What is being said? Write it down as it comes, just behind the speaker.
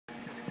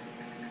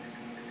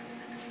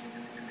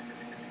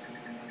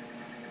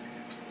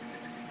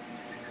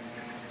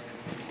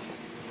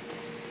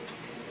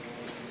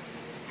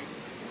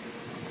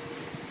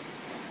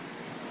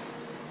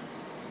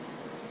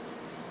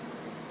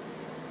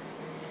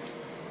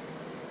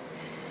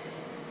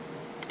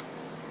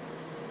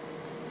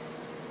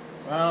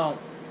Well,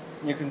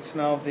 you can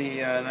smell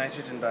the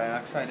nitrogen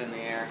dioxide in the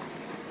air.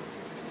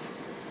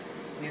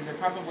 These are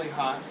probably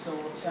hot, so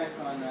we'll check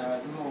on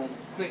a little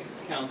quick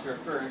counter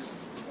first,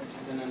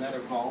 which is in another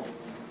vault.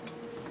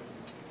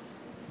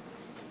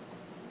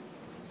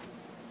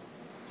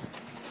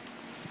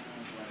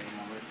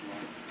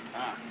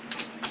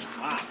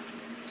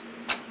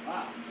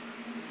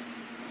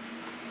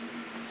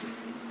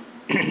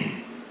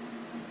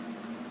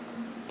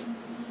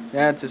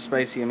 That's a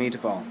spicy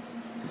meatball.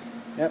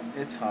 Yep,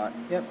 it's hot.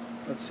 Yep,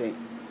 let's see.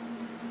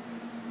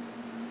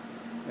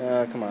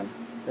 Come on.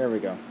 There we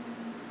go.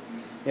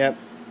 Yep,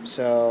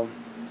 so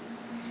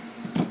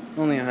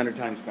only 100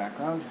 times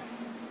background.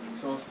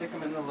 So we'll stick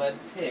them in the lead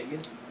pig,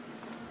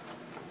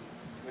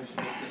 which is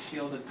just a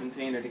shielded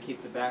container to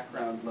keep the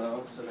background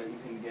low so that you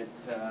can get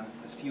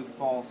as few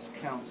false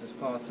counts as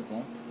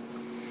possible.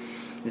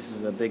 This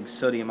is a big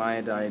sodium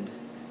iodide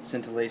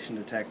scintillation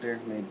detector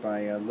made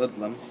by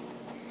Ludlum.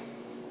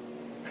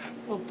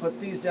 We'll put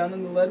these down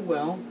in the lead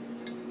well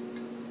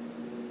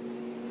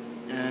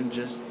and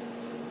just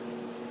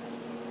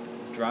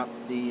drop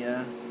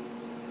the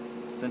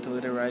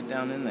scintillator right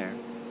down in there.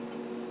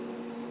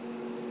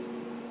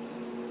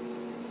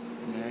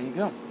 And there you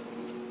go.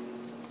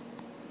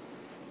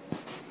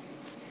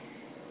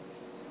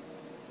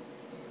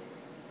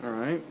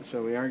 Alright,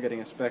 so we are getting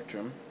a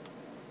spectrum.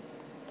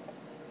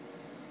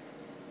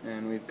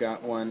 And we've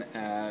got one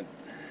at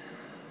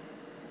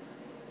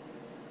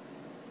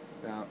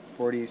about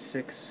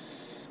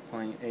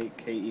 46.8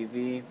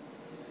 keV.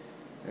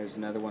 There's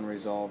another one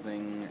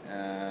resolving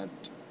at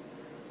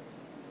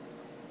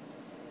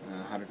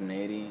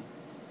 180.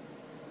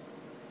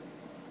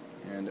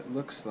 And it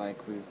looks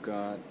like we've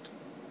got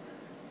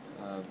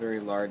a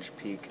very large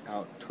peak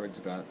out towards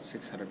about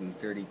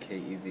 630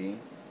 keV.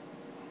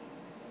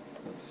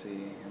 Let's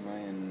see, am I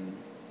in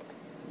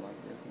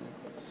logarithmic?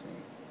 Let's see.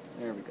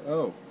 There we go.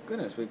 Oh,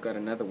 goodness, we've got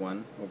another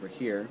one over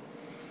here.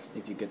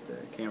 If you get the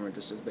camera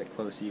just a bit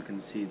closer, you can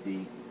see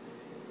the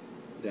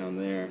down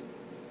there.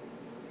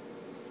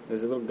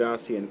 There's a little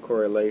Gaussian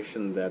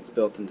correlation that's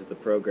built into the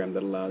program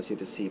that allows you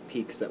to see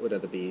peaks that would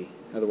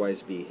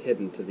otherwise be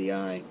hidden to the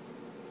eye.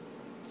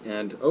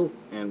 And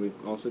and we've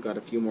also got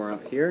a few more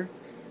out here.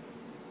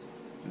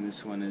 And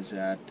this one is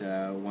at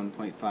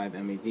 1.5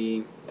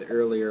 MeV. The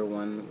earlier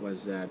one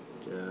was at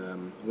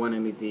 1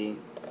 MeV.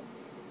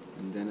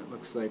 And then it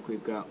looks like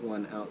we've got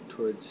one out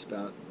towards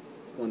about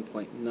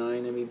 1.9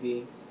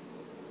 MeV.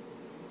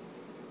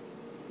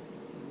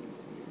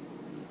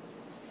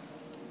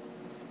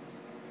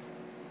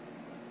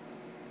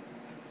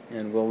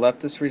 And we'll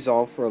let this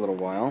resolve for a little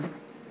while.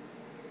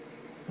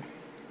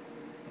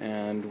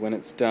 And when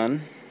it's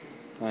done,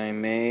 I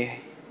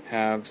may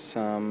have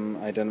some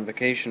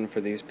identification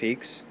for these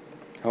peaks,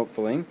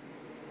 hopefully.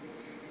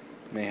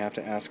 May have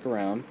to ask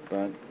around,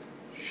 but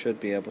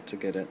should be able to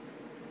get it.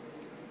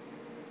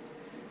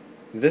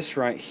 This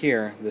right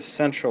here, this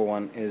central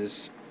one,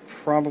 is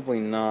probably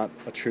not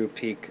a true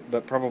peak,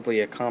 but probably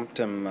a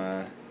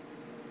Compton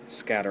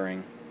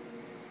scattering.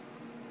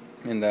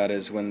 And that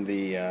is when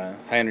the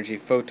high-energy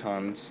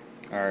photons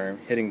are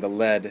hitting the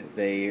lead,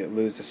 they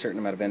lose a certain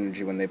amount of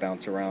energy when they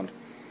bounce around.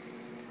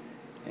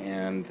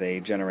 And they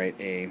generate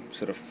a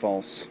sort of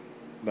false,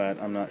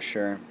 but I'm not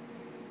sure.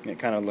 It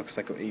kind of looks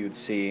like what you would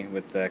see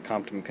with the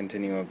Compton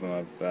continuum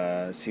of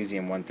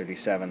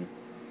cesium-137,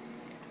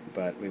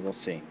 but we will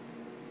see.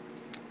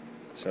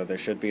 So there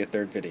should be a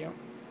third video.